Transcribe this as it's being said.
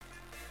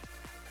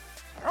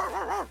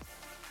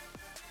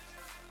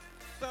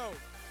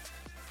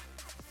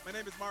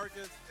name is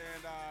Marcus,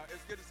 and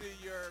it's good to see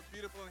your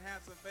beautiful and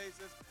handsome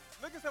faces.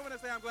 Look at someone and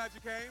say, I'm glad you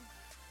came.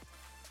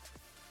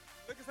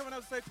 Look at someone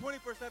else and say,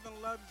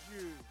 24/7 loves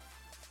you.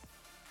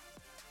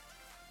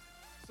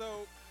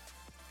 So,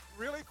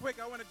 really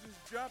quick, I want to just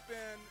jump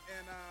in,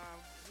 and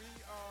we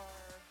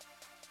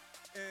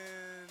are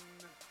in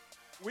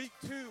week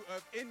 2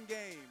 of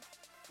Endgame.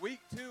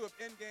 Week 2 of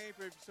Endgame.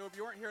 So if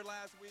you weren't here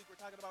last week,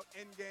 we're talking about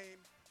Endgame.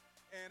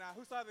 And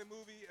who saw the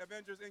movie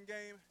Avengers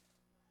Endgame?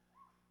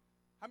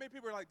 How many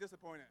people are like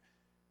disappointed?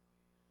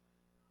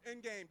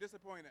 Endgame,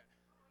 disappointed.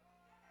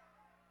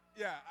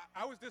 Yeah,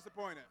 I was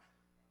disappointed.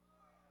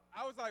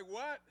 I was like,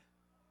 what?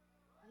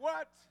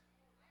 What?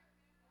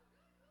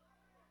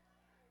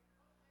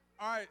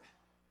 All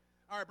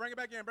right, bring it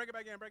back in, bring it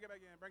back in, bring it back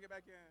in, bring it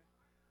back in.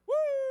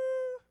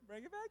 Woo!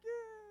 Bring it back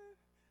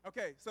in.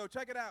 Okay, so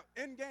check it out,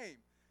 Endgame.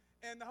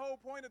 And the whole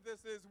point of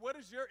this is, what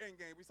is your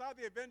Endgame? We saw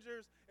the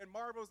Avengers and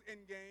Marvel's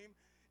Endgame,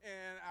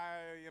 and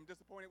I am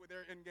disappointed with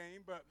their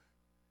Endgame, but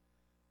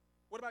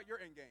what about your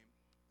Endgame?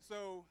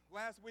 So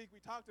last week we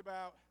talked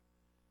about,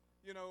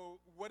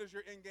 what does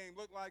your Endgame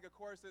look like? Of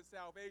course, it's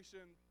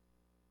salvation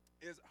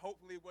is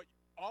hopefully what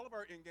all of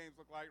our Endgames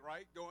look like,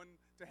 right? Going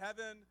to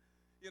heaven,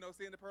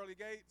 seeing the pearly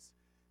gates.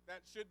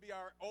 That should be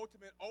our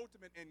ultimate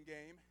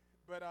Endgame.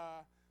 But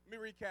let me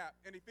recap.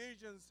 In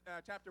Ephesians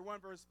chapter 1,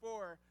 verse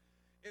 4,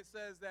 it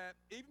says that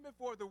even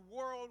before the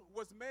world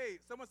was made,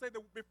 someone say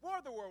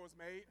before the world was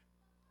made,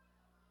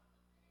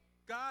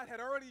 God had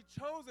already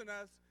chosen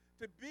us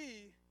to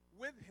be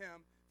with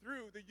him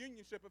through the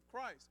unionship of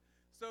Christ,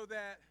 so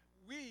that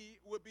we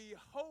would be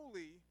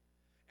holy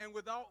and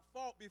without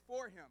fault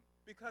before him,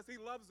 because he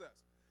loves us.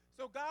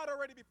 So God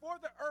already, before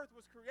the earth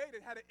was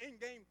created, had an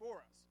end game for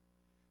us.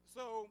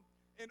 So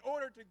in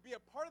order to be a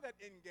part of that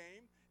end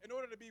game, in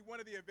order to be one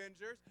of the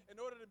Avengers, in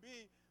order to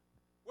be,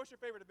 what's your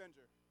favorite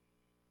Avenger?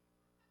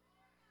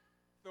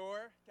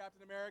 Thor,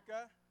 Captain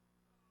America,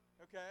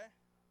 okay.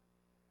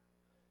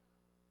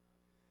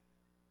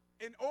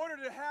 In order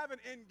to have an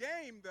end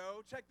game,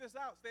 though, check this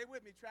out. Stay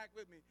with me, track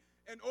with me.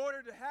 In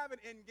order to have an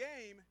end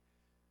game,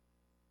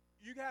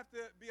 you have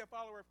to be a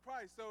follower of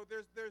Christ. So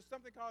there's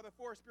something called the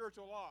 4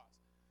 spiritual laws.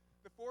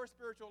 The 4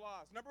 spiritual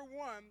laws. Number 1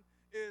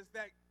 is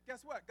that,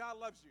 guess what? God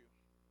loves you.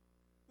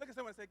 Look at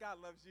someone and say, God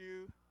loves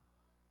you.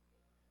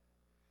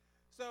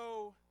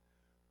 So,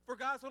 for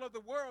God so loved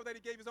the world that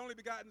he gave his only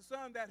begotten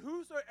Son, that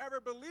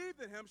whosoever believed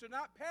in him should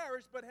not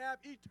perish but have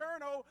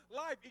eternal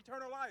life.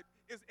 Eternal life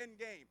is end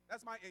game.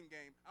 That's my end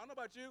game. I don't know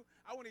about you.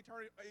 I want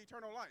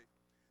eternal life.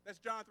 That's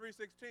John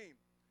 3:16.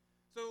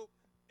 So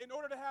in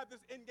order to have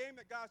this end game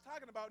that God's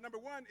talking about, number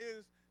 1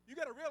 is you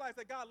got to realize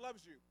that God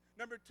loves you.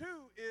 Number 2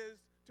 is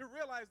to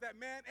realize that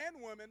man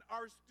and woman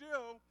are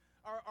still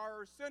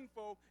are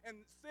sinful,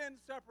 and sin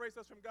separates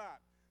us from God.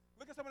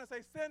 Look at someone and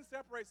say, sin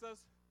separates us.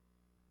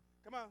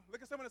 Come on,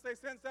 look at someone and say,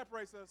 sin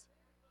separates us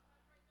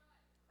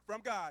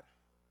from God.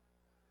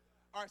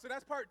 All right, so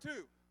that's part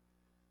 2.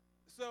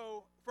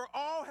 So, for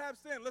all have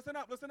sinned, listen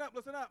up, listen up,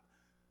 listen up.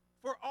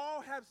 For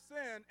all have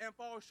sinned and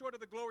fall short of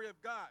the glory of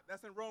God.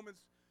 That's in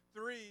Romans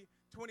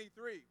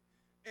 3:23.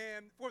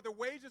 And for the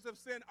wages of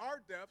sin are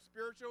death,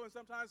 spiritual and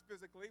sometimes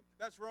physically.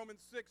 That's Romans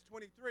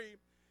 6:23.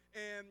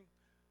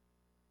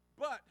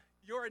 But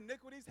your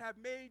iniquities have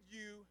made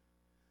you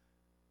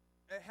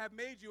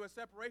a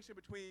separation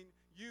between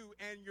you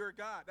and your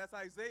God. That's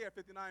Isaiah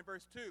 59,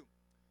 verse 2.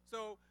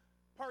 So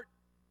part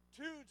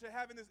 2 to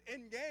having this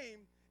end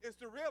game is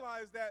to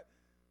realize that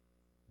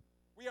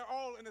we are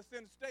all in a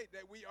sin state,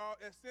 that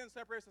sin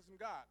separates us from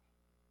God.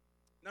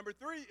 Number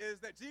 3 is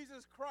that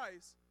Jesus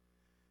Christ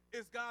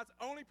is God's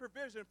only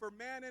provision for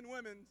man and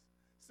women's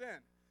sin.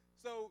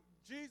 So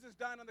Jesus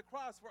dying on the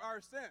cross for our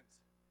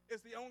sins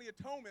is the only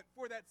atonement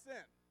for that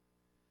sin.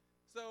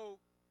 So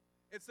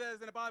it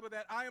says in the Bible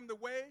that I am the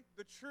way,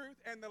 the truth,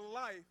 and the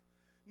life.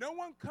 No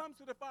one comes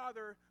to the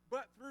Father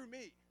but through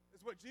me,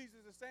 is what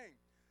Jesus is saying.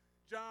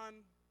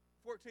 John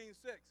 14:6.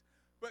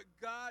 But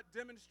God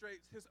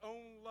demonstrates his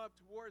own love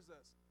towards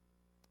us.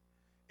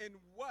 In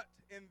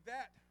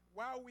that,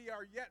 while we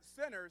are yet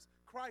sinners,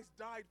 Christ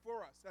died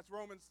for us. That's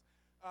Romans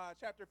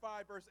chapter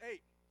 5, verse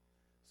 8.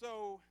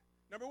 So,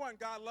 number 1,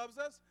 God loves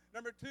us.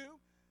 Number 2,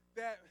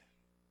 that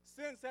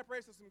sin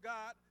separates us from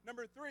God.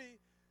 Number 3,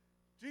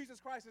 Jesus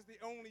Christ is the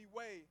only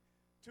way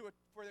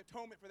for the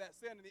atonement for that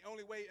sin and the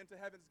only way into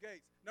heaven's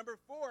gates. Number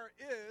 4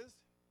 is,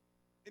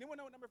 anyone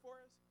know what number 4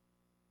 is?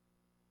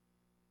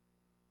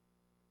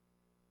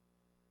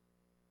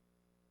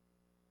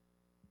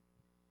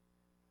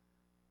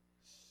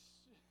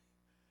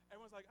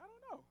 Everyone's like, I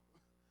don't know.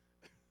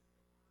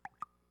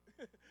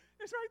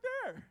 It's right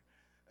there.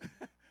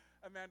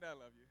 Amanda, I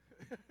love you.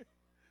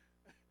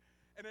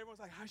 And everyone's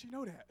like, how'd you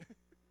know that?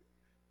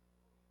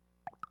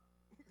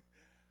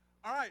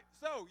 All right,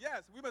 so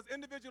yes, we must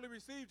individually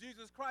receive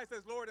Jesus Christ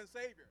as Lord and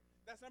Savior.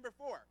 That's number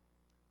 4.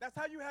 That's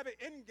how you have an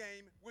end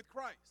game with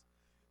Christ,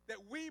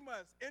 that we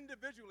must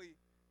individually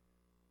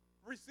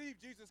receive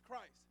Jesus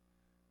Christ.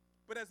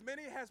 But as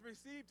many has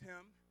received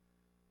him,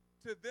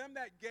 to them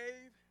that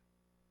gave,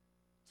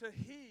 to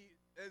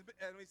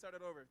Let me start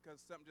that over because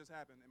something just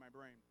happened in my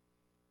brain.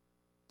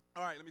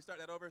 All right, let me start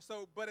that over.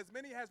 So, but as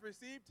many has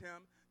received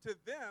him, to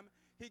them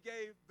he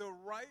gave the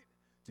right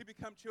to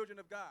become children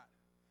of God,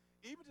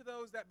 even to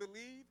those that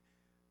believe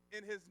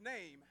in his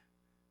name.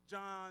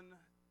 John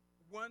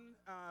 1,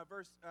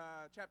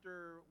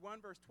 chapter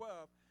 1, verse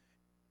 12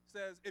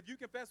 says, if you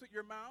confess with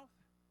your mouth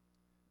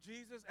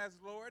Jesus as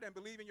Lord and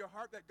believe in your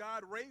heart that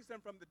God raised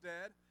him from the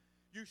dead,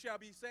 you shall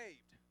be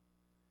saved.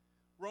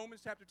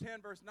 Romans chapter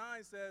 10, verse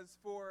 9 says,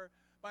 for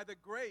by the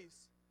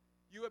grace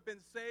you have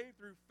been saved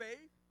through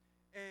faith,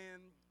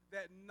 and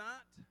that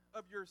not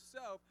of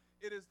yourself,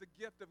 it is the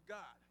gift of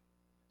God.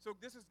 So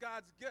this is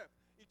God's gift,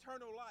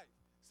 eternal life.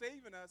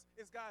 Saving us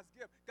is God's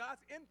gift,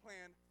 God's end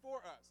plan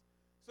for us.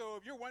 So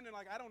if you're wondering,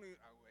 like, I don't need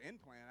an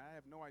end plan, I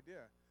have no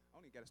idea. I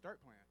only got a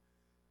start plan.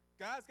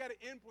 God's got an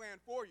end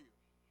plan for you.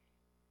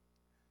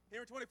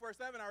 Here in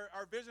 24/7,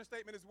 our vision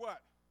statement is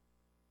what?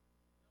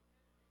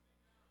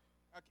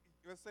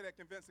 Let's say that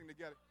convincing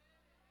together.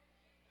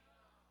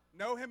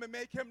 Know him and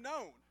make him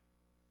known,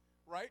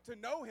 right? To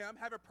know him,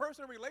 have a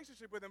personal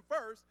relationship with him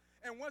first,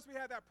 and once we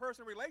have that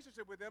personal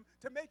relationship with him,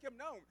 to make him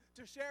known,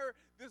 to share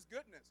this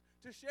goodness,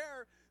 to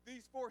share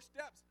these 4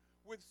 steps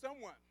with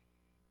someone.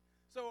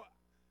 So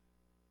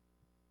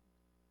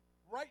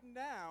right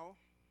now,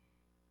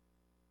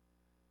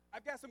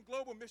 I've got some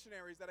global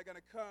missionaries that are going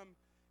to come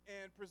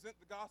and present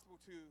the gospel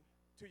to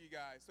you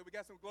guys. So we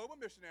got some global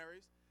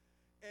missionaries,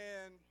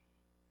 and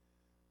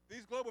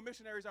these global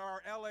missionaries are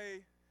our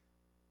LA,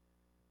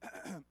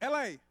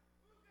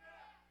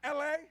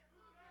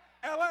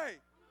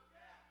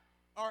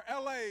 our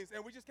LAs,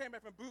 and we just came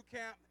back from boot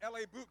camp,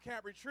 LA boot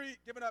camp retreat.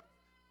 Give it up,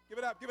 give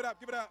it up, give it up,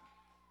 give it up.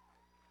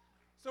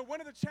 So one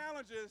of the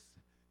challenges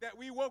that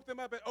we woke them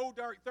up at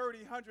dark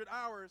 100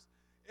 hours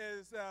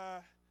is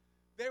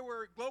they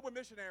were global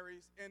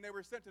missionaries, and they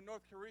were sent to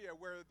North Korea,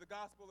 where the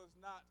gospel is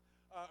not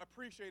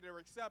appreciated or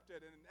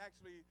accepted, and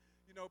actually,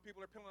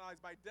 people are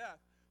penalized by death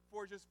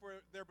for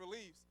their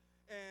beliefs.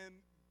 And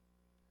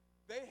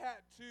they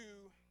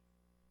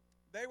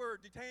were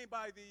detained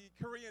by the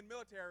Korean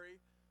military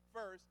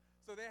first,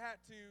 so they had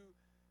to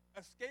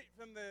escape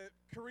from the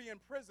Korean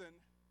prison.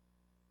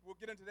 We'll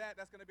get into that.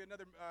 That's going to be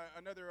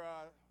another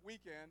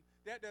weekend.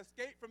 They had to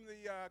escape from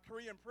the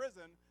Korean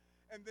prison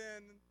and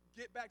then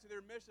get back to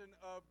their mission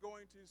of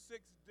going to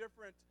 6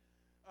 different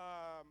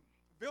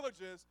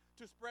villages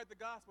to spread the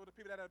gospel to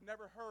people that have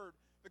never heard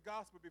the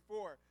gospel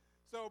before.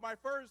 So my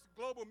first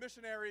global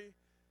missionary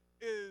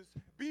is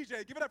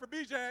BJ. Give it up for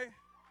BJ.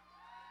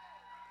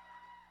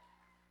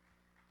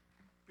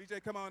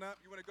 BJ, come on up.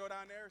 You want to go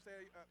down there?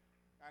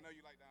 I know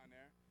you like down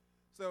there.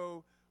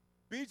 So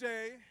BJ,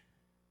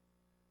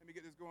 let me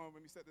get this going.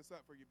 Let me set this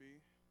up for you, B.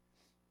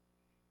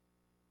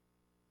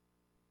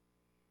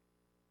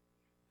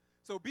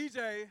 So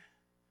BJ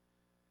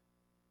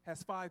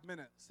has 5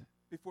 minutes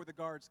before the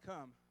guards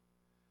come,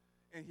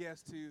 and he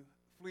has to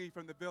flee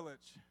from the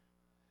village.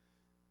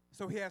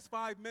 So he has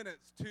 5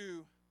 minutes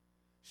to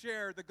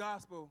share the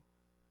gospel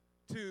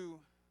to,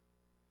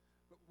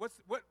 what's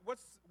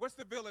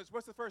the village?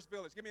 What's the first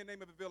village? Give me a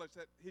name of a village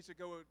that he should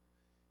go.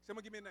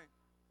 Someone give me a name.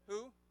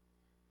 Who?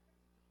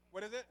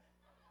 What is it?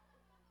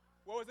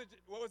 What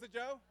was it,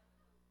 Joe?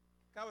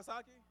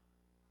 Kawasaki?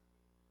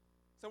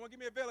 Someone give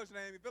me a village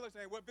name.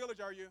 What village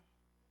are you?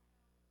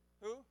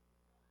 Who?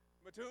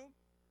 Batum?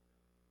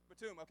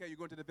 Batum. Okay, you're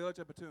going to the village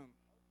of Batum.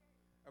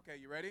 Okay,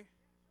 you ready? Okay,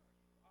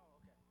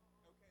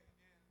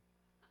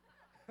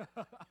 and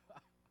 3,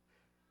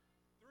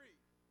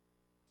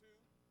 2,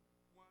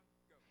 1,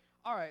 go.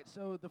 All right,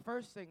 so the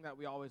first thing that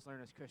we always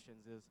learn as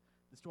Christians is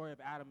the story of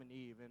Adam and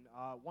Eve. And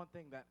one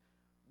thing that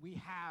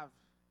we have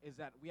is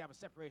that we have a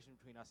separation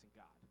between us and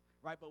God,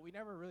 right? But we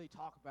never really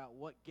talk about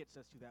what gets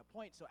us to that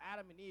point. So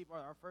Adam and Eve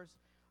are our first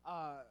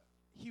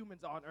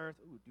humans on earth.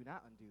 Ooh, do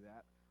not undo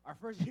that. Our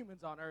first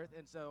humans on earth.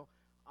 And so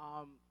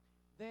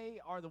they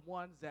are the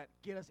ones that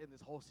get us in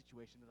this whole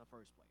situation in the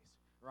first place,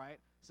 right?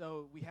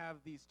 So we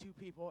have these 2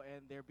 people,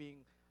 and they're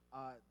being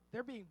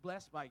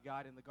blessed by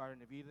God in the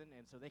Garden of Eden,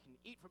 and so they can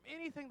eat from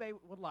anything they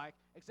would like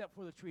except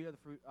for the tree of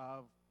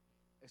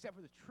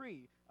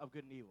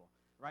good and evil,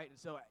 right? And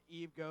so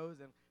Eve goes,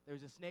 and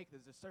there's a snake,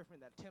 there's a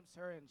serpent that tempts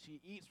her, and she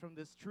eats from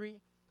this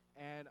tree,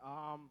 and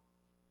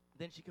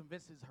then she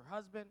convinces her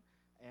husband,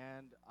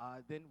 and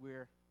then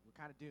we're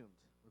kind of doomed.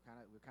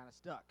 We're kind of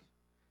stuck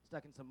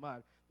in some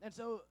mud. And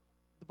so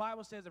the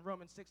Bible says in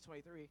Romans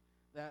 6:23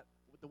 that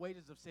the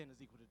wages of sin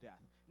is equal to death.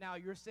 Now,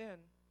 your sin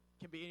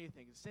can be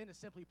anything. Sin is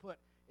simply put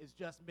is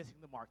just missing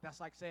the mark. That's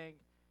like saying,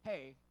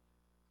 hey,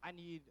 I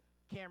need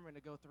Cameron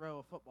to go throw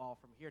a football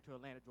from here to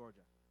Atlanta,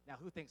 Georgia. Now,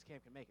 who thinks Cam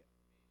can make it?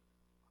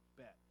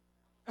 Bet.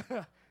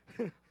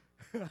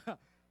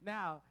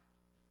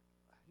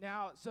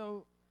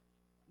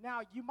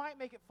 Now you might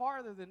make it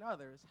farther than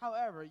others.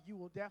 However, you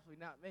will definitely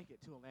not make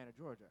it to Atlanta,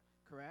 Georgia.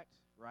 Correct?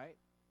 Right?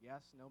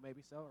 Yes? No?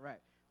 Maybe so?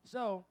 Right.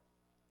 So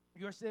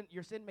your sin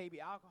may be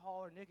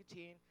alcohol or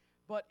nicotine,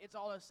 but it's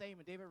all the same.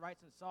 And David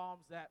writes in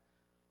Psalms that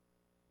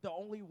the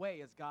only way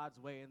is God's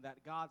way, and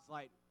that God's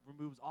light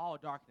removes all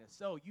darkness.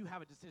 So you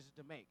have a decision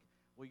to make.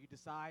 will you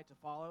decide to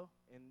follow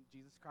in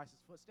Jesus Christ's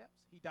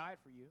footsteps? He died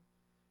for you.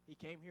 He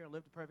came here and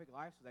lived a perfect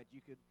life so that you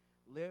could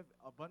live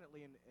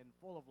abundantly and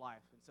full of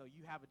life. And so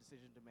you have a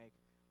decision to make.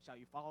 Shall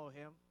you follow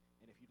him?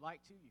 And if you'd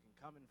like to, you can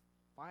come and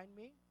find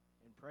me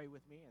and pray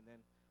with me. And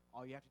then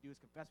all you have to do is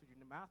confess with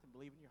your mouth and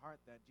believe in your heart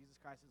that Jesus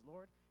Christ is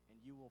Lord,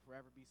 and you will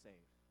forever be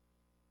saved.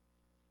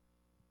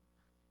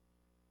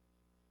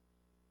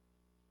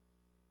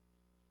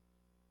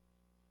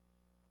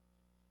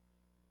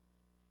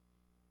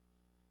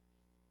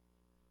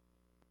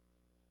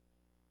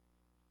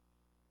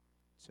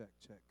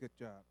 Check. Good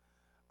job.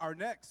 Our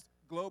next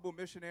global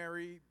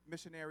missionariette.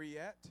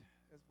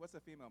 What's a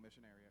female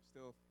missionary?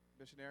 Still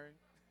missionary?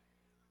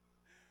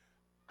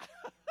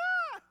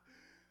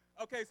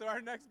 Okay, so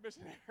our next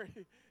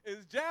missionary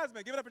is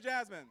Jasmine. Give it up for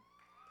Jasmine.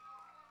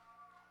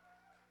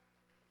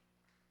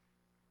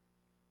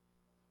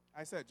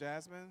 I said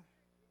Jasmine.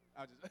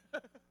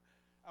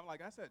 I'm like,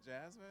 I said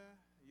Jasmine.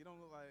 You don't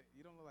look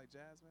like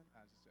Jasmine.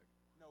 I just checking.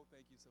 No,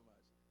 thank you so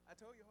much. I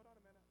told you. Hold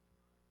on a minute.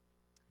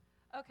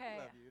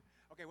 Okay. I love you.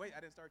 Okay, wait.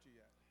 I didn't start you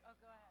yet. Oh,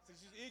 go ahead. So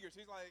she's eager.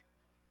 She's like,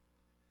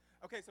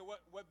 okay. So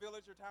what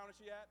village or town is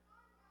she at?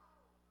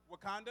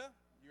 Wakanda.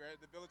 You're at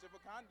the village of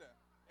Wakanda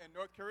in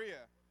North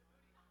Korea.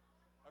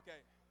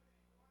 Okay.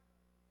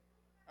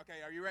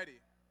 Okay. Are you ready?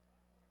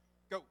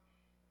 Go.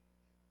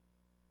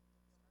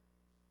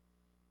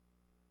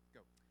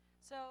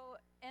 So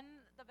in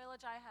the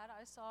village I had,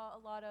 I saw a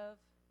lot of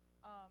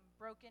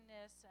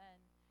brokenness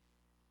and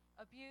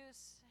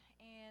abuse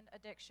and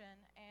addiction.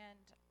 And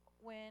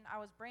when I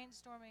was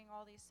brainstorming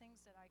all these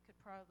things that I could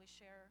probably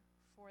share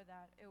for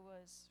that, it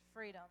was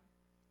freedom.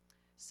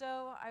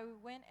 So I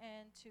went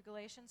into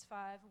Galatians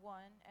 5:1,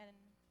 and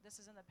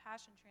this is in the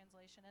Passion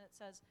Translation, and it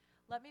says,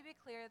 "Let me be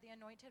clear, the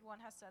Anointed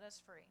One has set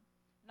us free,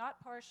 not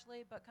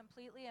partially, but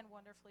completely and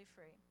wonderfully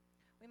free.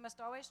 We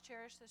must always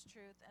cherish this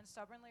truth and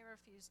stubbornly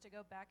refuse to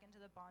go back into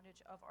the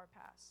bondage of our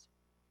past."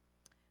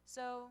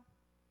 So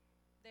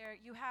there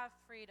you have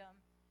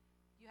freedom.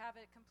 You have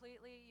it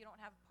completely. You don't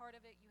have part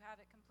of it. You have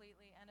it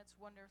completely, and it's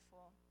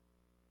wonderful.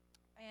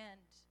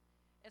 And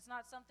it's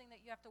not something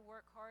that you have to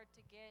work hard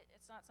to get.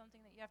 It's not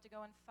something that you have to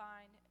go and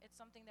find. It's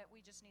something that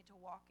we just need to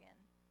walk in.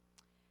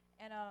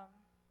 And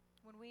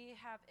when we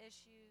have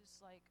issues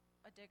like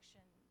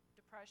addiction,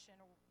 depression,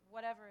 or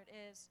whatever it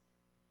is,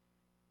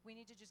 we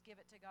need to just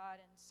give it to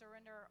God and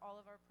surrender all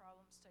of our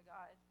problems to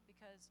God,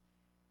 because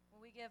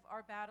when we give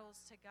our battles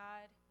to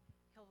God,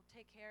 He'll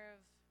take care of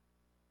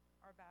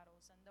our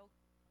battles, and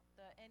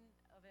the end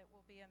of it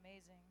will be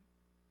amazing.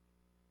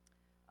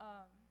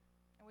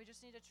 And we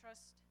just need to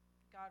trust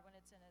God when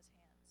it's in His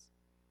hands.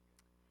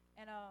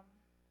 And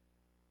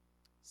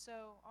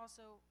so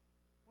also,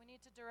 we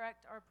need to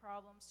direct our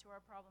problems to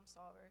our problem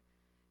solver.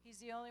 He's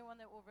the only one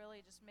that will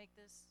really just make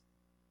this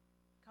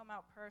come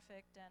out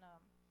perfect. And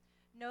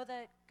know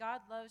that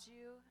God loves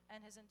you,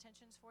 and His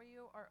intentions for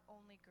you are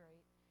only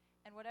great.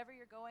 And whatever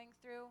you're going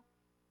through,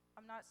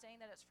 I'm not saying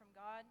that it's from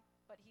God,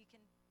 but He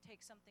can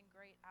take something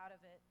great out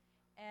of it.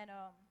 And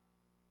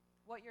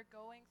what you're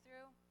going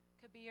through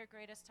could be your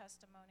greatest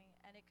testimony,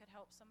 and it could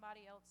help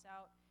somebody else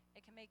out.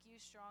 It can make you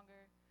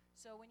stronger.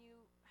 So when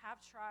you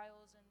have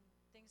trials and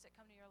things that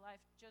come to your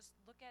life, just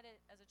look at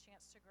it as a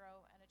chance to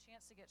grow and a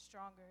chance to get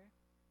stronger.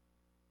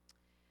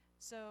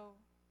 So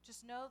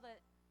just know that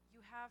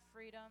you have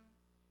freedom,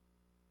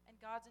 and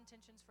God's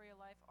intentions for your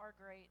life are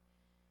great.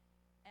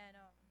 And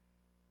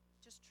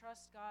just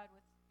trust God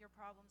with your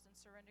problems and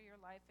surrender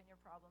your life and your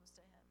problems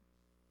to Him.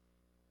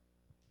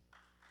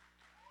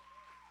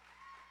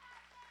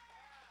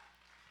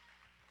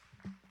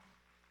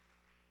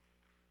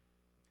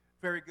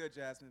 Very good,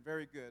 Jasmine.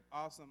 Very good.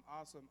 Awesome.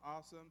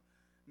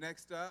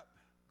 Next up,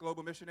 global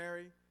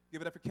missionary.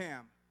 Give it up for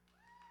Cam.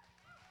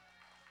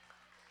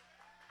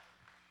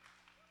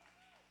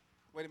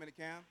 Wait a minute,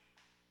 Cam.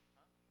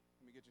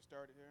 Let me get you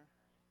started here.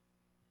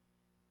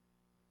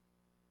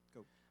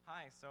 Go.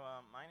 Hi, so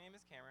my name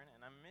is Cameron,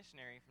 and I'm a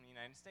missionary from the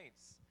United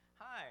States.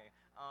 Hi,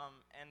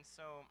 and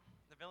so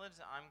the village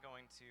that I'm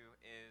going to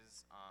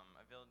is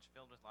a village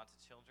filled with lots of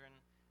children,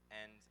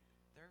 and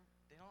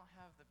they don't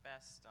have the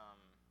best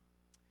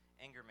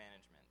anger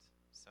management.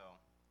 So,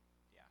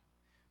 yeah.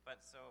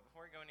 But so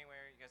before we go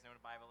anywhere, you guys know what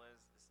a Bible is.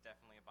 This is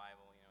definitely a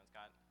Bible. You know, it's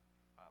got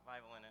a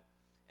Bible in it,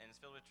 and it's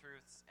filled with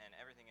truths, and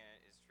everything in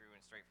it is true and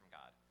straight from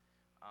God.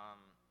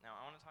 Now,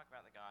 I want to talk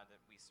about the God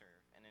that we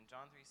serve. And in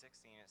John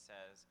 3:16, it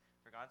says,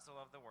 "For God so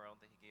loved the world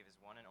that He gave His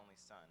one and only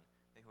Son,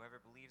 that whoever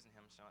believes in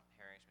Him shall not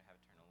perish but have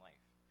eternal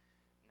life."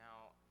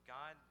 Now,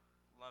 God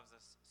loves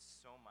us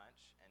so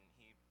much, and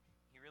He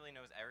really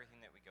knows everything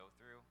that we go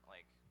through,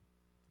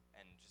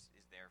 and just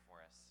is there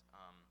for us.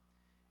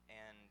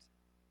 And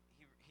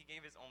he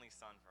gave His only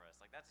Son for us.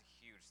 That's a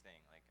huge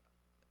thing.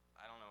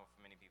 I don't know if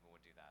many people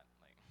would do that,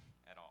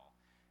 at all.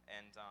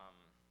 And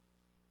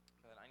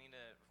but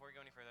before we go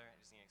any further, I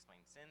just need to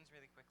explain sins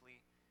really quickly.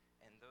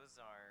 And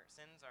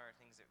sins are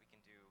things that we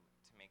can do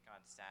to make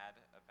God sad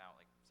about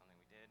something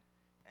we did,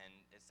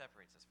 and it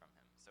separates us from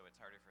Him. So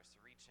it's harder for us to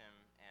reach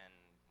Him and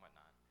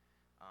whatnot.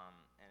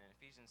 And in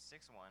Ephesians Ephesians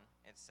 6:1,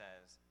 it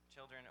says,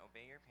 "Children,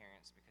 obey your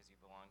parents because you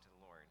belong to the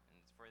Lord,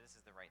 and for this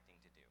is the right thing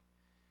to do."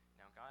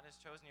 Now, God has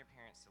chosen your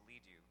parents to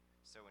lead you,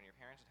 so when your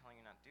parents are telling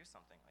you not to do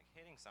something, like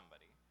hitting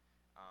somebody,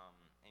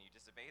 and you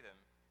disobey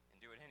them and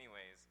do it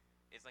anyways,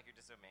 it's like you're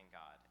disobeying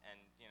God.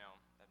 And,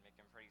 that'd make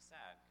him pretty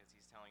sad because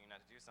he's telling you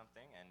not to do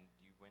something and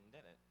you went and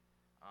did it.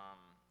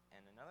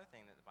 And another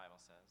thing that the Bible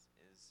says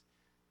is,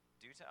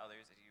 do to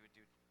others as you would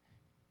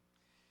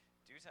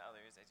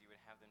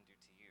have them do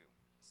to you.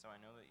 So I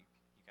know that you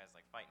guys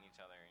like fighting each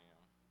other,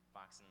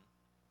 boxing,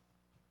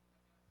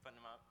 putting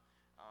them up.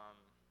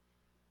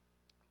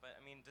 But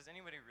I mean, does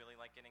anybody really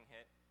like getting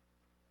hit?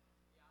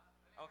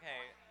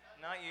 Okay,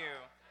 not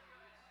you,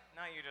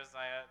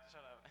 Josiah.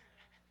 Shut up.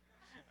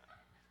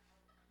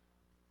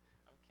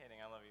 I'm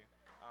kidding. I love you.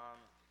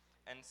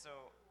 And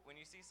so when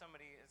you see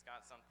somebody has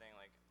got something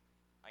like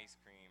ice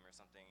cream or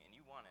something, and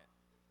you want it,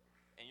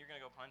 and you're gonna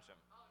go punch them,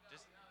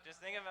 just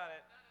think about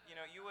it.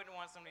 You wouldn't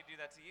want somebody to do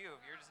that to you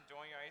if you're just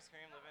enjoying your ice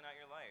cream, living out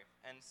your life.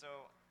 And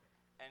so,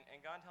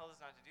 and God tells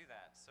us not to do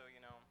that. So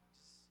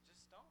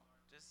just don't.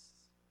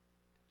 Just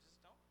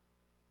don't.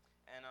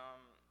 And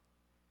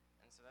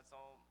so that's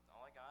all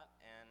I got.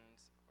 And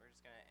we're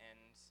just gonna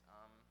end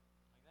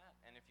like that.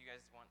 And if you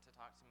guys want to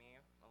talk to me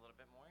a little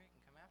bit more, you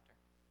can come after.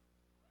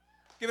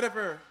 Give it up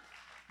for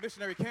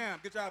missionary Cam.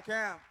 Good job,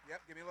 Cam.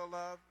 Yep, give me a little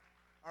love.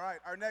 All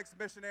right, our next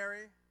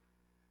missionary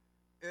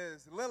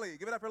is Lily.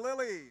 Give it up for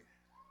Lily.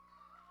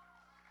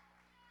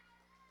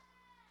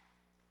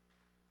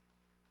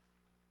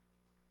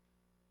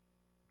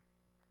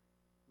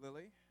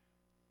 Lily,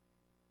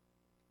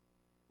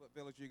 what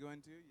village are you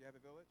going to? You have a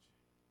village?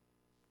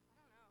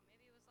 I don't know.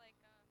 Maybe it was like,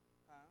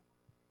 Huh?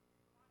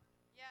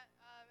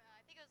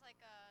 I think it was like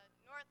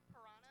North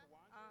Piranha.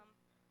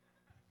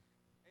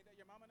 Ain't that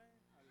your mama name?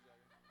 I'm just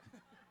joking.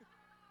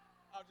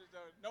 I'm just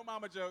joking. No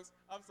mama jokes.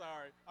 I'm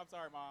sorry,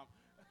 Mom.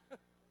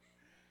 All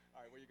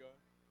right, where you going?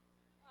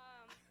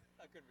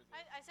 I couldn't resist.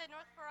 I said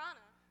North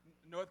Piranha.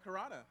 North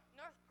Piranha.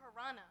 North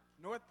Piranha.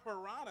 North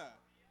Piranha.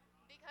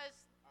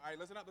 Because All right,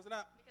 listen up.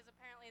 because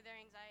apparently their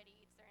anxiety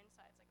eats their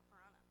insides like a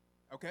piranha.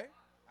 Okay,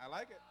 I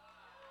like it.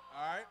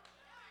 All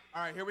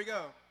right, here we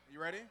go. You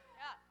ready?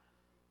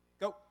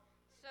 Yeah. Go.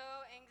 So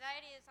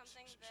anxiety is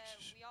something that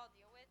we all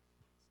deal with,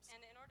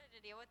 and in order to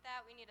deal with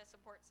that, we need a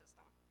support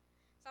system.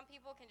 Some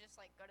people can just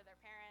like go to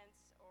their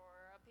parents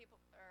or a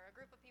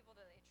group of people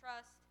that they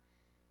trust,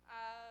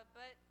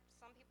 but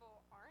some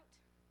people aren't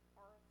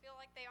or feel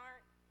like they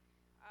aren't.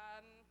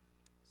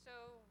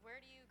 So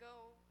where do you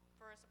go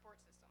for a support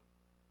system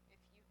if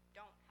you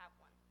don't have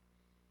one?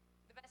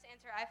 The best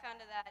answer I found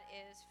to that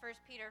is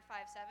 1 Peter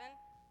 5:7,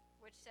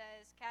 which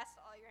says, "Cast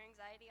all your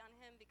anxiety on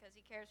him because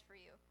he cares for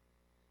you."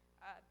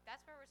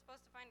 That's where we're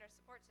supposed to find our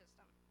support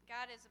system.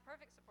 God is a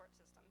perfect support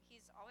system.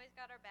 He's always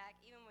got our back,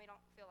 even when we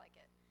don't feel like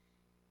it.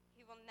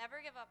 He will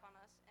never give up on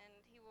us, and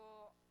he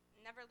will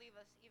never leave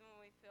us, even when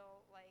we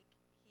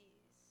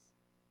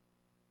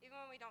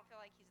don't feel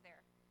like he's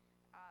there.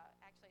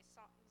 Actually,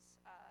 Psalms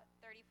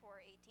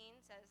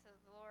 34:18 says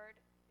that the Lord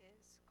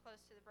is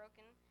close to the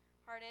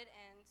brokenhearted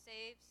and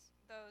saves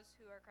those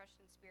who are crushed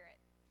in spirit.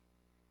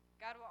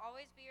 God will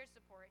always be your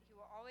support. He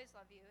will always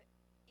love you,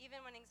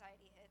 even when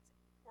anxiety hits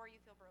or you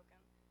feel broken.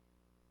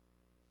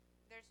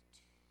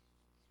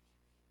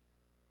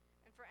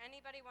 And for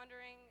anybody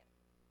wondering,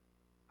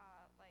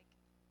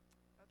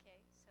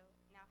 okay, so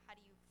now how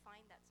do you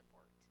find that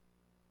support?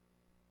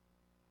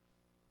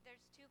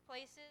 There's two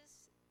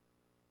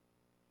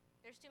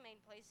main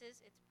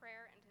places. It's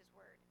prayer and his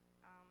word.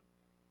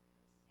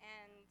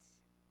 And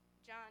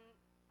John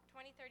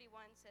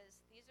 20:31 says,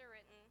 "These are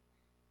written."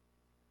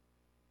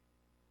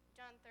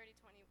 John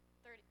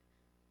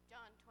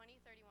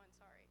 20:31,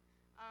 sorry,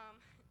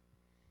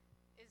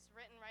 is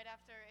written right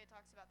after it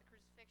talks about the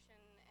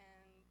crucifixion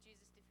and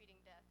Jesus defeating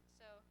death.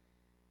 So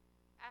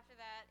after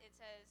that, it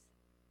says,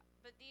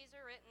 "But these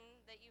are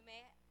written that you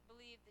may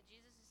believe that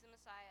Jesus is the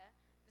Messiah,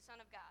 the Son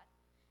of God,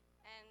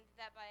 and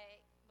that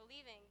by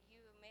believing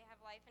you may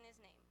have life in his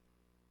name."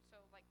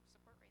 So,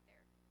 support right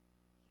there.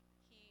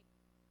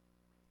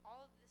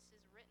 All of this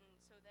is written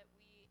so that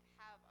we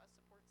have a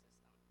support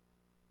system.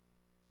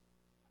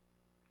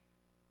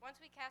 Once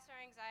we cast our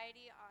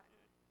anxiety on,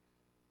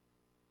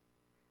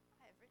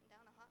 I have written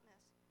down a hot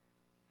mess.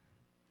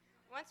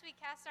 Once we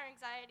cast our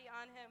anxiety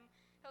on him,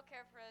 he'll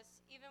care for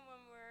us, even when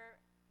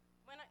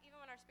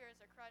our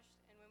spirits are crushed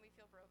and when we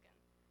feel broken.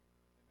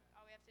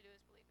 All we have to do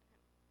is believe in him.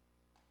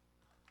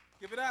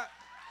 Give it up.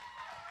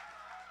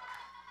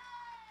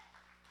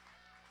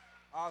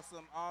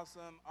 Awesome,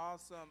 awesome,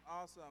 awesome,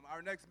 awesome.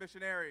 Our next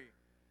missionary.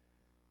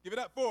 Give it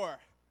up for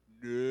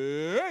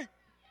Nate.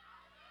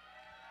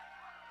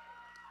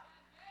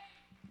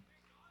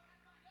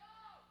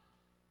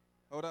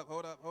 Hold up.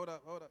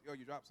 Yo,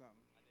 you dropped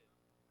something.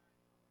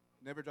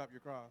 Never drop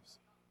your cross.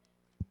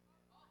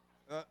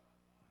 All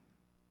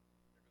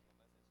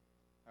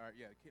right,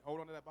 yeah.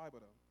 Hold on to that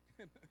Bible, though.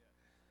 All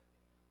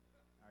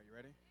right, you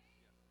ready?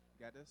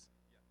 You got this?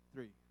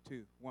 3,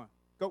 2, 1,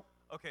 go.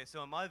 Okay,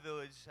 so in my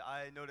village,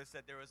 I noticed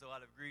that there was a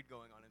lot of greed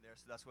going on in there,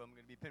 so that's what I'm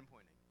going to be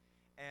pinpointing.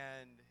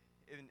 And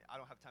even I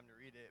don't have time to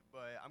read it,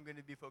 but I'm going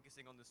to be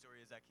focusing on the story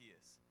of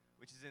Zacchaeus,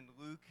 which is in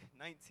Luke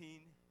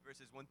 19,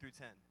 verses 1 through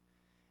 10.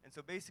 And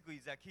so basically,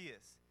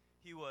 Zacchaeus,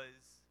 he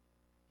was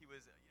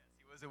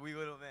a wee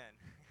little man.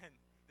 And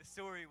the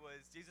story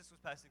was Jesus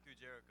was passing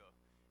through Jericho,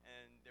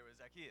 and there was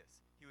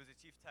Zacchaeus. He was a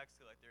chief tax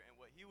collector, and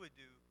what he would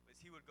do was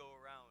he would go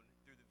around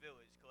through the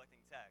village collecting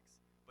tax,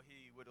 but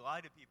he would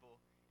lie to people,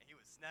 and he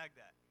would snag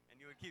that,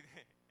 and he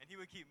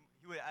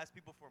would ask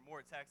people for more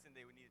tax than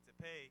they would need to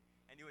pay,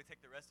 and he would take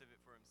the rest of it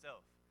for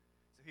himself.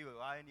 So he would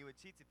lie and he would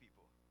cheat to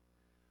people.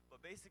 But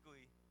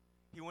basically,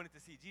 he wanted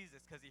to see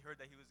Jesus because he heard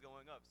that he was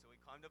going up, so he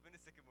climbed up in a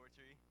sycamore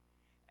tree,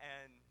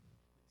 and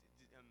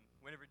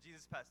whenever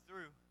Jesus passed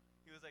through,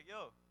 he was like,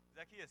 "Yo,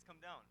 Zacchaeus, come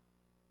down.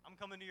 I'm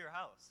coming to your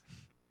house.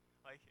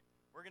 Like,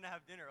 we're going to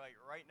have dinner, like,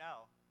 right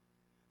now."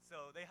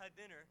 So they had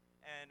dinner,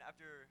 and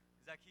after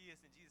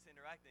Zacchaeus and Jesus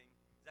interacting,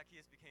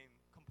 Zacchaeus became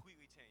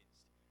completely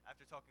changed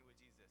after talking with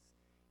Jesus.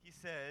 He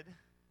said,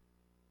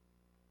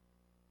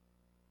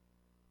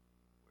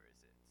 where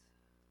is it?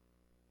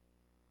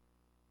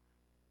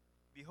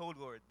 "Behold,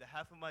 Lord, the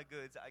half of my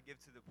goods I give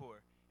to the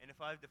poor, and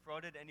if I have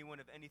defrauded anyone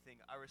of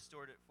anything, I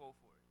restored it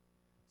fourfold."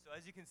 So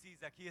as you can see,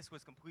 Zacchaeus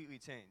was completely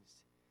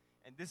changed.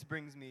 And this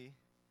brings me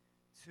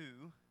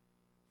to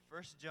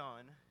 1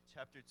 John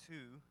chapter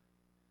 2,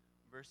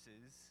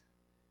 verses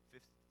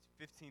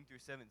 15 through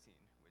 17,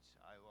 which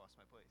I lost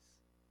my place.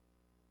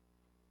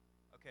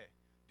 Okay.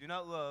 "Do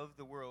not love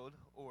the world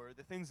or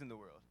the things in the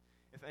world.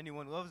 If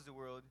anyone loves the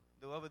world,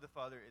 the love of the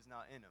Father is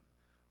not in him.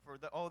 For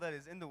all that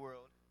is in the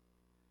world,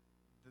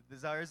 the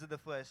desires of the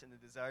flesh and the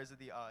desires of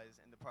the eyes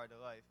and the pride of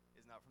life,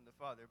 is not from the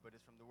Father, but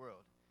is from the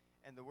world.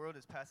 And the world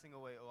is passing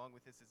away along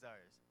with its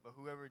desires. But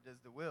whoever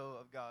does the will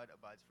of God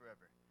abides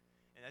forever."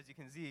 And as you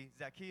can see,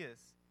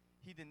 Zacchaeus,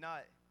 he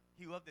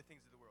loved the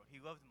things of the world. He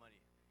loved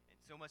money, and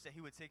so much that he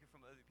would take it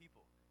from other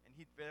people. And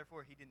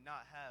therefore, he did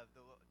not have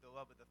the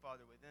love of the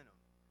Father within him.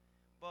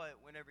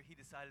 But whenever he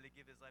decided to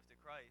give his life to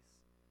Christ,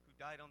 who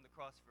died on the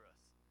cross for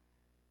us,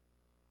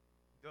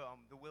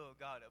 the will of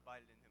God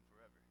abided in him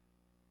forever.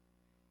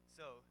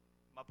 So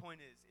my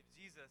point is, if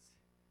Jesus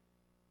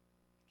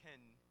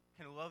can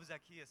love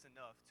Zacchaeus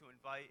enough to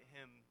invite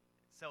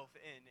himself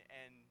in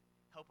and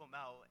help him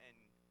out and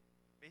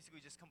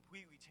basically just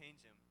completely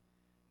change him,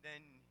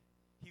 then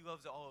he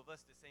loves all of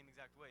us the same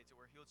exact way, to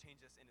where he'll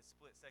change us in a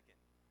split second.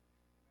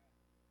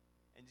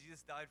 And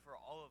Jesus died for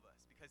all of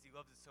us because he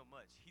loves us so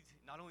much.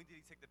 Not only did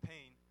he take the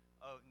pain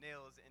of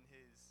nails in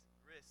his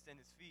wrists and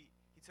his feet,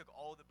 he took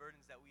all the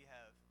burdens that we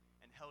have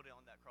and held it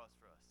on that cross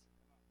for us.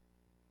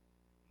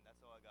 And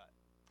that's all I got.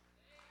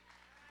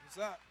 What's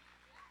up?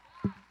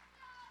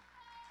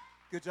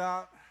 Good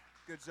job.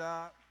 Good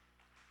job.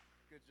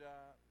 Good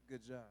job.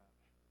 Good job.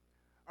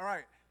 All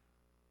right.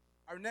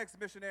 Our next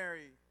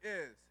missionary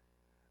is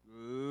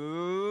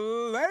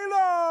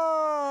Layla.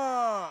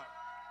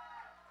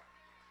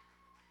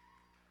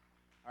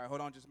 All right,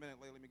 hold on just a minute.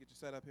 Layla, let me get you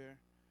set up here.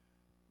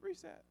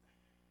 Reset.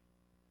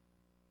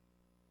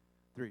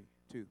 3,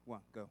 2,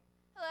 1, go.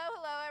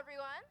 Hello,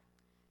 everyone.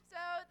 So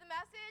the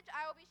message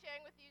I will be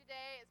sharing with you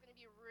today is going to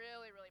be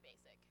really, really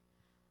basic.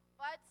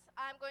 But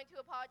I'm going to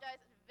apologize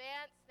in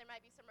advance. There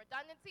might be some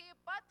redundancy,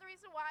 but the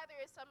reason why there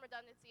is some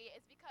redundancy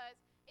is because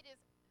it is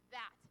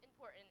that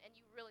important, and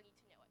you really need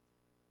to know it.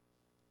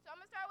 So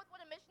I'm going to start with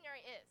what a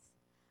missionary is.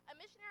 A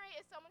missionary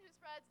is someone who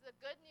spreads the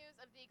good news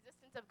of the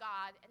existence of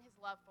God and his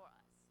love for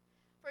us.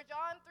 For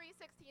John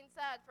 3:16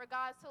 said, "For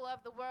God so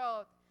loved the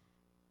world,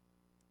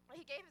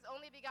 he gave his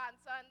only begotten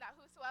Son, that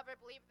whosoever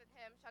believeth in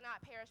him shall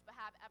not perish but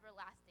have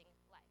everlasting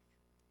life."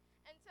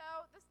 And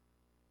so this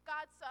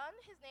God's Son,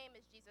 his name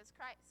is Jesus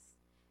Christ.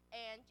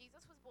 And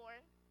Jesus was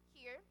born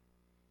here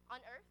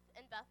on earth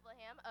in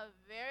Bethlehem a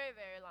very,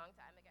 very long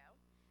time ago.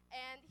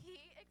 And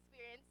he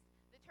experienced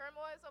the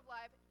turmoils of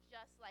life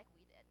just like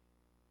we did.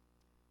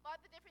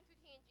 But the difference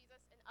between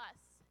Jesus and us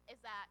is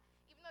that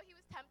even though he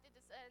was tempted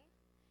to sin,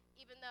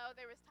 even though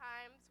there was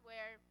times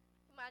where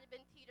he might have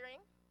been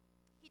teetering,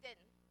 he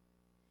didn't.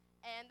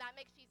 And that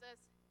makes Jesus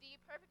the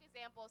perfect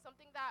example,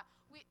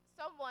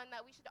 someone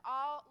that we should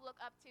all look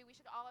up to, we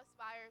should all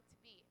aspire to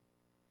be,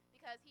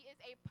 because he is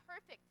a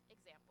perfect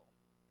example.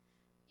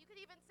 You could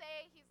even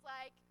say he's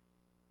like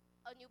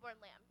a newborn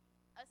lamb,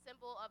 a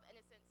symbol of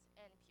innocence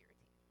and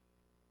purity.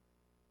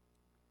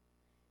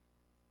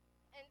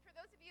 And for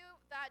those of you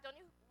that don't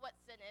know what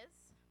sin is,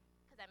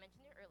 because I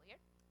mentioned it earlier,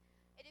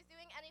 it is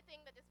doing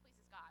anything that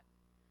displeases God.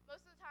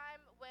 Most of the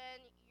time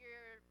when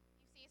you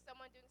see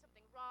someone doing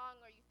something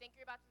wrong, or you think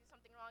you're about to do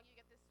something wrong, you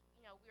get this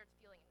weird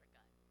feeling in your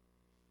gut.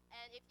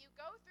 And if you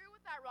go through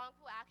with that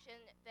wrongful action,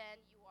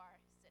 then you are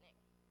sinning.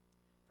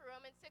 For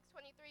Romans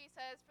 6:23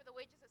 says, "For the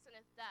wages of sin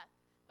is death,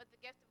 but the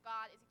gift of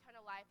God is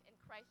eternal life in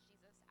Christ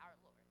Jesus our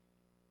Lord."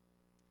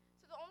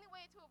 So the only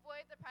way to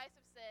avoid the price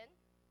of sin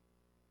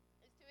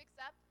is to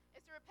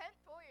repent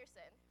for your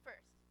sin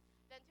first,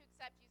 then to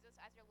accept Jesus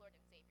as your Lord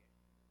and Savior.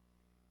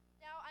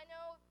 Now, I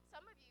know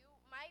some of you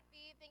might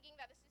be thinking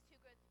that this is too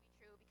good to be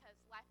true because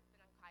life has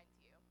been unkind to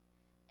you.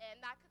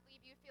 And that could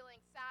leave you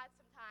feeling sad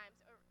sometimes,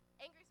 or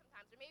angry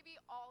sometimes, or maybe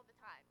all the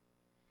time.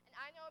 And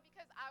I know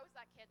because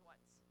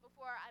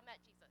before I met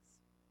Jesus.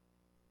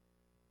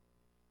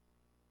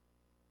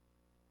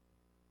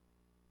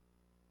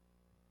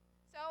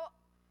 So,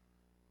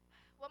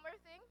 one more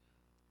thing,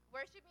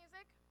 worship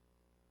music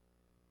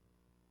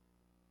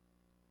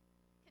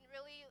can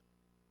really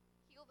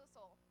heal the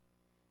soul.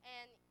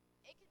 And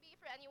it can be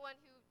for someone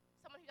who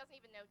doesn't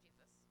even know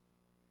Jesus.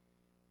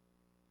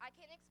 I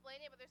can't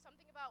explain it, but there's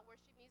something about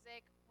worship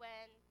music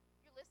when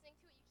you're listening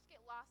to it, you just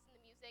get lost in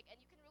the music, and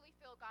you can really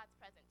feel God's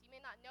presence. You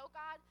may not know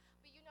God,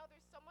 but you know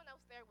there's someone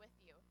else there with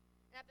you.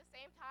 And at the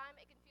same time,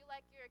 it can feel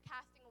like you're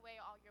casting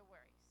away all your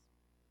worries.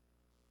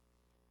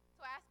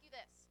 So I ask you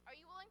this, are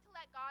you willing to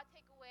let God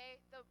take away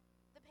the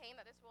pain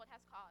that this world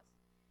has caused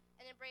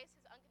and embrace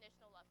his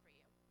unconditional love for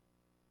you?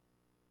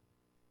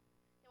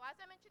 Now, as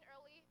I mentioned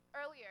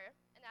earlier,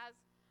 and as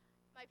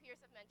my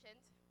peers have mentioned,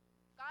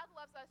 God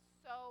loves us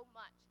so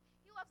much.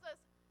 He loves us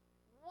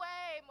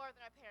way more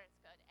than our parents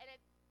could,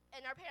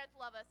 and our parents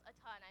love us a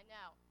ton, I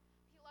know.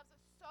 He loves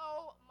us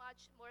so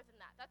much more than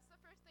that. That's the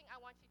first thing I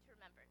want you to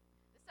remember.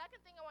 The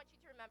second thing I want you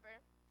to remember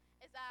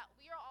is that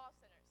we are all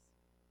sinners.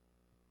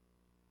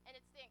 And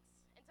it stinks.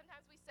 And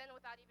sometimes we sin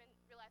without even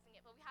realizing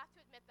it, but we have to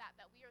admit that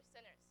we are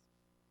sinners.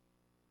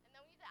 And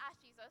then we need to ask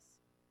Jesus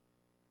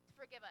to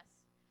forgive us.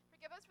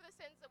 Forgive us for the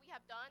sins that we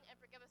have done, and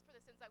forgive us for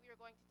the sins that we are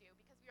going to do,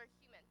 because we are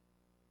human.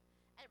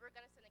 And we're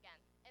going to sin again.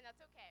 And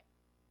that's okay,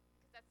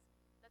 because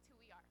that's who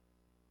we are.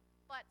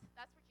 But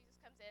that's where Jesus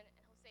comes in, and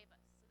he'll save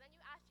us. So then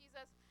you ask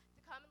Jesus to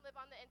come and live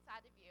on the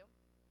inside of you,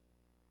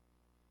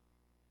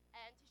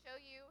 and to show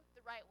you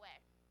the right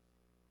way,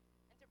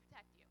 and to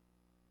protect you.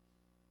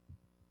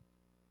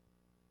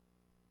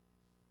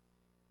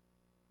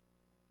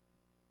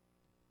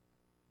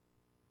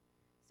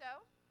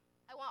 So,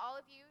 I want all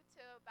of you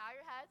to bow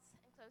your heads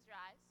and close your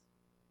eyes.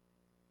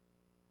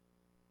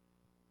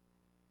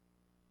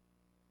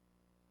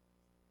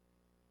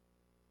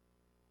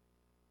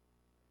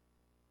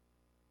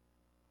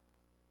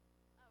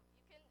 Oh, you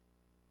can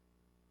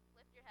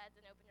lift your heads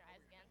and open your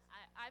eyes again.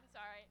 I'm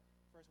sorry.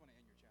 First one to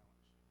end your challenge.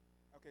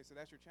 Okay, so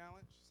that's your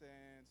challenge.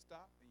 And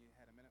stop, and you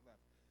had a minute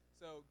left.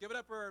 So give it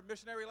up for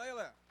missionary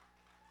Layla.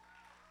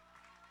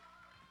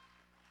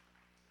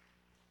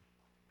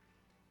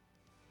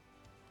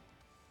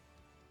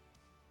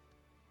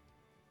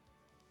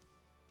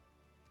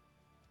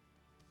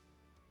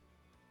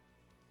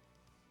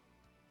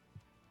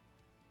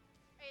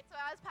 Right, so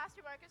as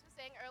Pastor Marcus was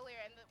saying earlier,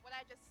 and what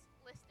I just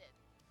listed,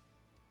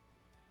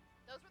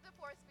 those were the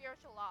 4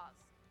 spiritual laws,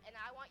 and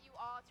I want you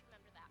all to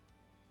remember that.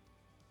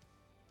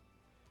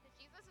 Because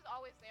Jesus is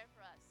always there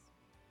for us.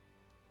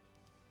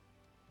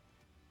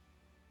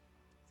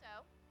 So,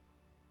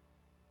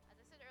 as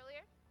I said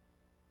earlier,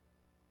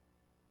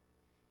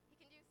 he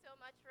can do so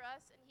much for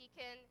us, and he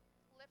can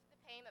lift the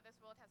pain that this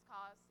world has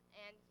caused,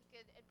 and he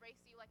could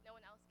embrace you like no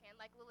one else can.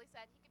 Like Lily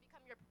said, he could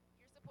become your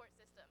support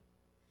system.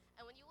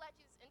 And when you let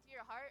Jesus into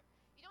your heart,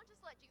 you don't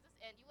just let Jesus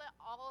in, you let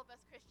all of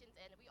us Christians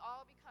in. We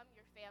all become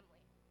your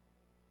family.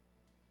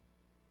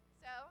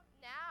 So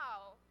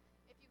now,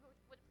 if you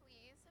would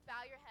please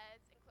bow your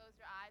heads and close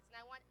your eyes.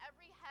 And I want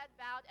every head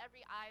bowed,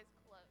 every eyes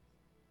closed.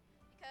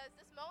 Because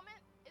this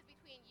moment is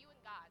between you and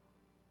God.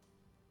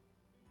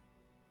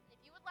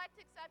 If you would like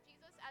to accept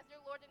Jesus as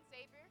your Lord and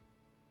Savior,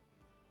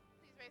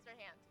 please raise your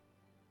hand.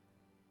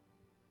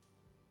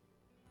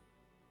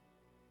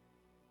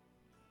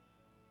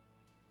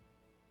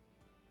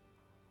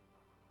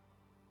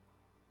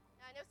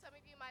 I know some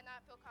of you might not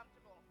feel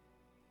comfortable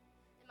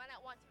and might not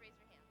want to raise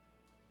your hand.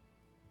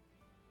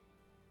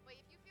 But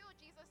if you feel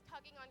Jesus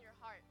tugging on your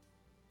heart,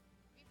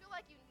 if you feel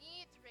like you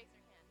need to raise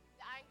your hand,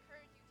 then I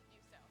encourage you to do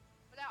so.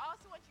 But I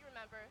also want you to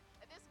remember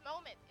that this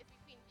moment is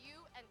between you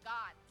and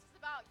God. This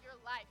is about your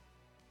life.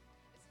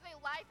 This is a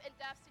life and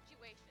death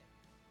situation.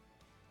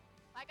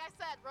 Like I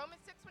said,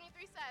 Romans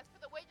 6:23 says,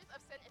 for the wages of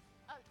sin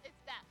is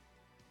death.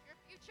 Your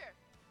future,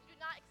 you do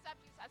not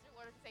accept Jesus as your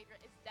Lord and Savior,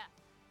 is death.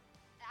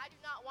 And I do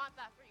not want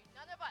that for you.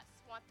 None of us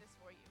want this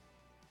for you.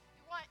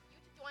 We want you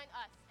to join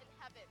us in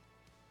heaven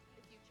in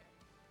the future.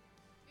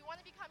 We want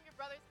to become your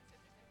brothers and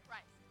sisters in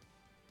Christ.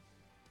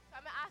 So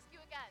I'm going to ask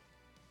you again.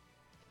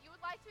 If you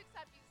would like to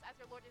accept Jesus as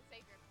your Lord and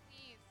Savior,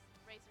 please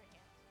raise your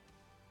hand.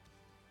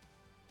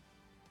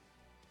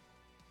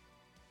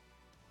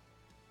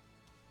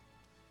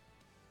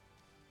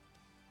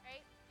 All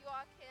right, you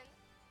all can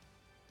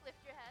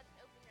lift your head and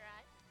open your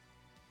eyes.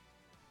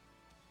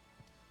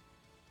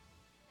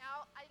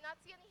 Now, I did not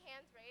see any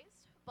hands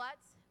raised, but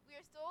we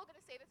are still going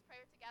to say this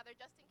prayer together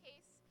just in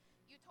case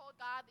you told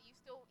God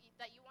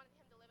that you wanted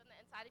him to live on the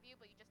inside of you,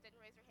 but you just didn't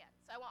raise your hand.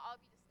 So I want all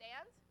of you to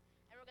stand,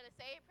 and we're going to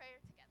say a prayer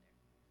together.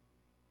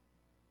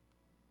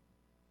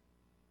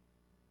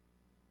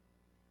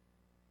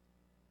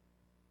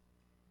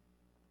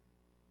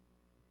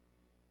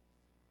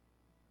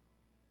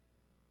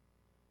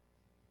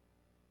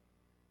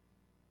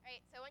 All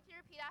right, so I want you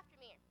to repeat after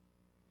me.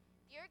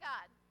 Dear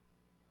God,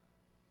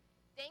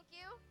 thank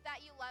you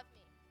that you love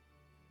me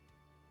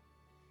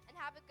and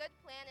have a good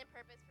plan and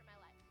purpose for my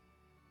life.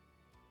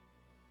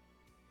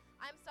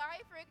 I'm sorry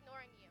for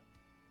ignoring you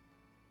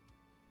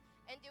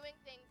and doing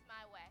things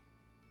my way.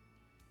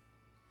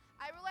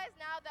 I realize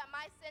now that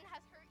my sin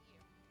has hurt you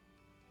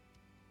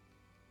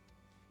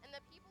and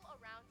the people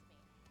around me.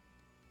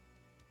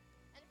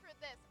 And for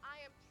this,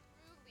 I am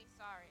truly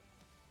sorry.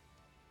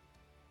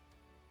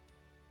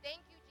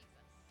 Thank you,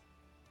 Jesus,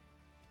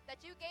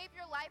 that you gave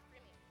your life for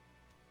me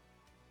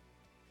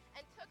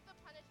and took the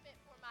punishment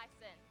for my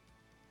sin.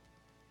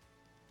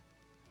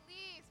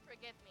 Please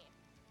forgive me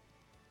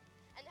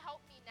and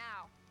help me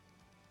now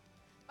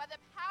by the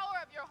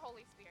power of your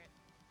Holy Spirit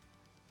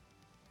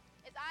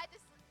as I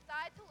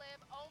decide to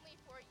live only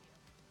for you.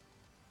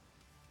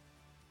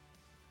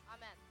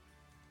 Amen.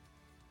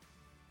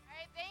 All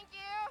right, thank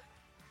you.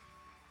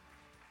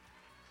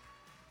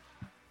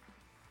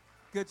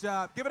 Good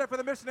job. Give it up for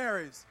the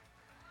missionaries.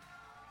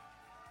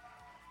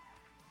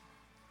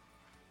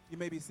 You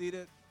may be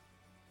seated.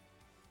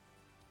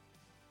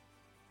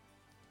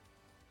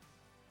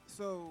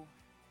 So,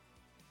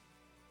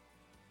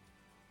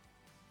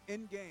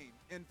 in game,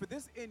 and for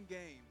this in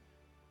game,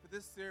 for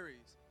this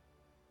series,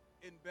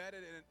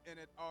 embedded in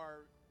it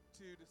are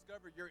to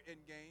discover your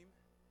end game,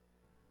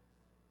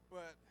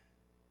 but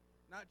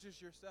not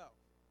just yourself.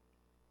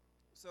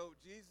 So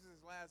Jesus'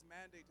 last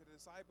mandate to the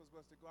disciples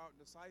was to go out and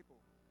disciple.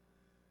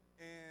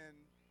 And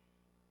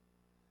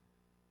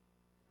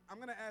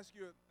I'm going to ask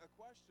you a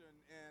question,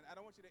 and I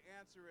don't want you to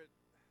answer it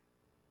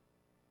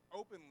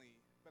openly,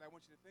 but I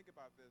want you to think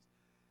about this.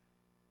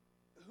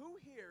 Who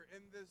here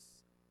in this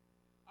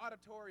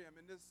auditorium,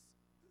 in this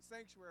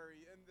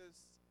sanctuary, in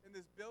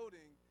this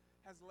building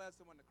has led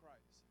someone to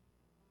Christ?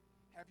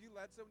 Have you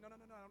led someone? No,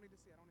 I don't need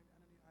to see. Yeah.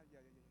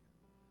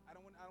 I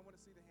don't want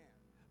to see the hand.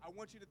 I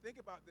want you to think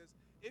about this.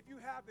 If you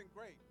have, then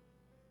great.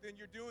 Then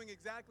you're doing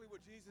exactly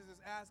what Jesus is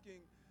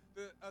asking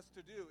us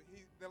to do.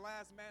 The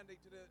last mandate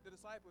to the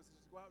disciples is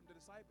to go out and to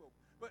disciple.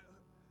 But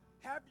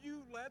have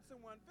you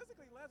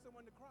physically led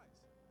someone to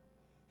Christ?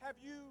 Have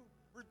you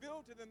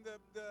revealed to them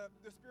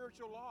the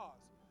spiritual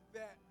laws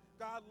that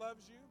God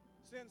loves you,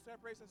 sin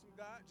separates us from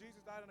God,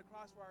 Jesus died on the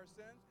cross for our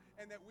sins,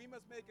 and that we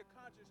must make a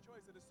conscious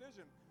choice, a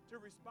decision to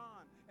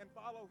respond and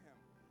follow him?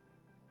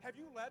 Have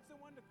you led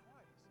someone to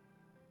Christ?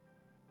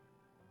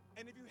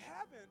 And if you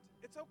haven't,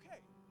 it's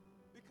okay,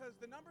 because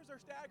the numbers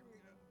are staggering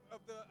of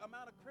the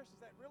amount of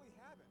Christians that really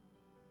haven't.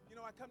 You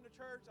know, I come to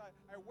church,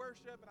 I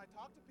worship, and I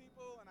talk to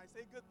people, and I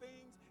say good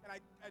things, and I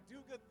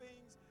do good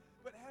things,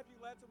 but have you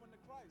led someone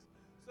to Christ?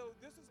 So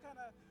this is kind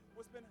of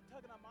what's been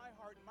tugging on my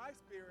heart and my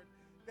spirit,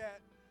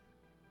 that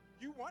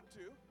you want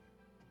to,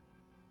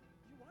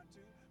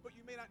 but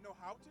you may not know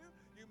how to.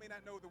 You may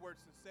not know the words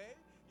to say.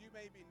 You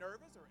may be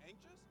nervous or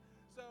anxious.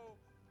 So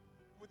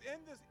within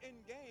this end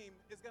game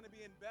is going to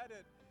be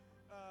embedded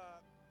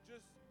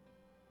just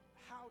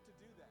how to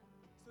do that,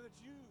 so that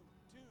you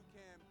too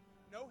can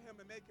know him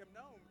and make him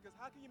known. Because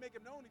how can you make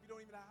him known if you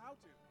don't even know how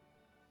to?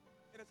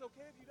 And it's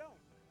okay if you don't,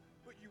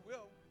 but you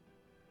will.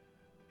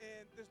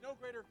 And there's no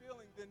greater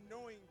feeling than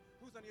knowing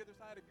who's on the other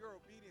side of your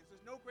obedience.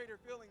 There's no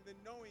greater feeling than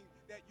knowing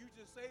that you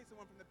just saved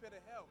someone from the pit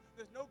of hell.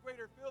 There's no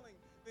greater feeling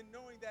than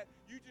knowing that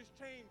you just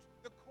changed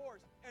the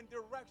course and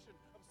direction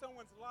of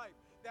someone's life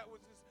that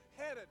was just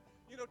headed,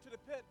 to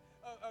the pit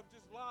of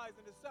just lies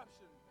and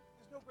deception.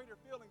 There's no greater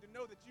feeling to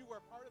know that you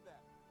were a part of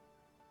that.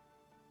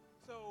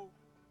 So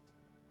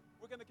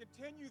we're going to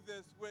continue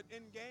this with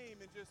in-game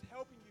and just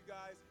helping you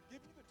guys, give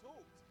you the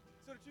tools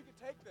so that you can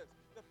take this.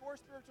 The 4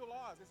 spiritual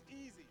laws, it's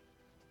easy.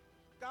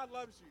 God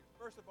loves you,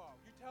 first of all.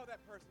 You tell that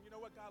person, you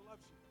know what? God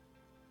loves you.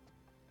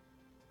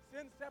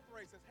 Sin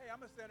separates us. Hey,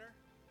 I'm a sinner.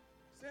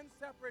 Sin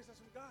separates us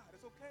from God.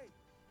 It's okay.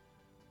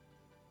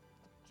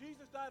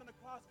 Jesus died on the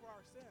cross for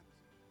our sins.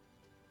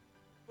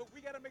 But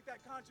we got to make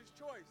that conscious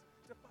choice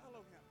to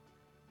follow him.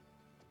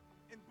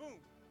 And boom,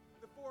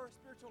 the 4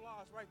 spiritual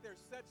laws right there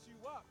sets you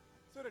up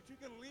so that you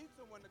can lead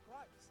someone to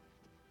Christ.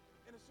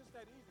 And it's just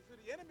that easy. So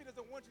the enemy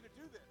doesn't want you to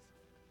do this.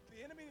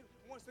 The enemy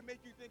wants to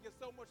make you think it's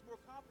so much more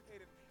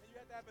complicated, and you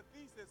have to have a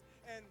thesis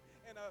and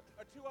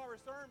a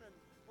 2-hour sermon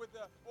with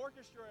the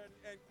orchestra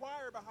and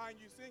choir behind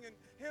you singing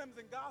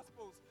hymns and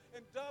gospels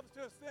and doves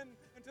to ascend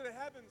into the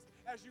heavens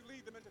as you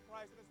lead them into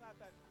Christ, and it's not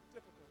that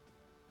difficult.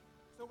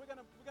 So we're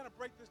gonna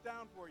break this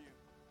down for you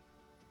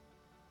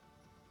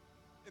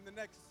in the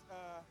next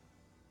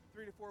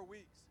 3 to 4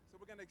 weeks. So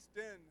we're gonna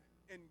extend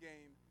end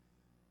game,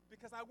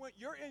 because I want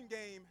your end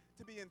game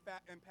to be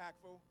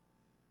impactful,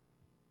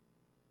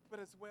 but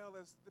as well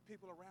as the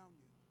people around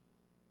you.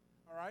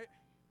 All right?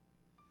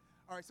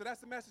 All right, so that's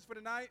the message for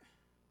tonight.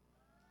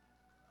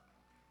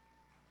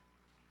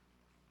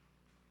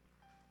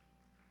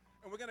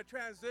 And we're going to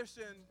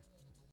transition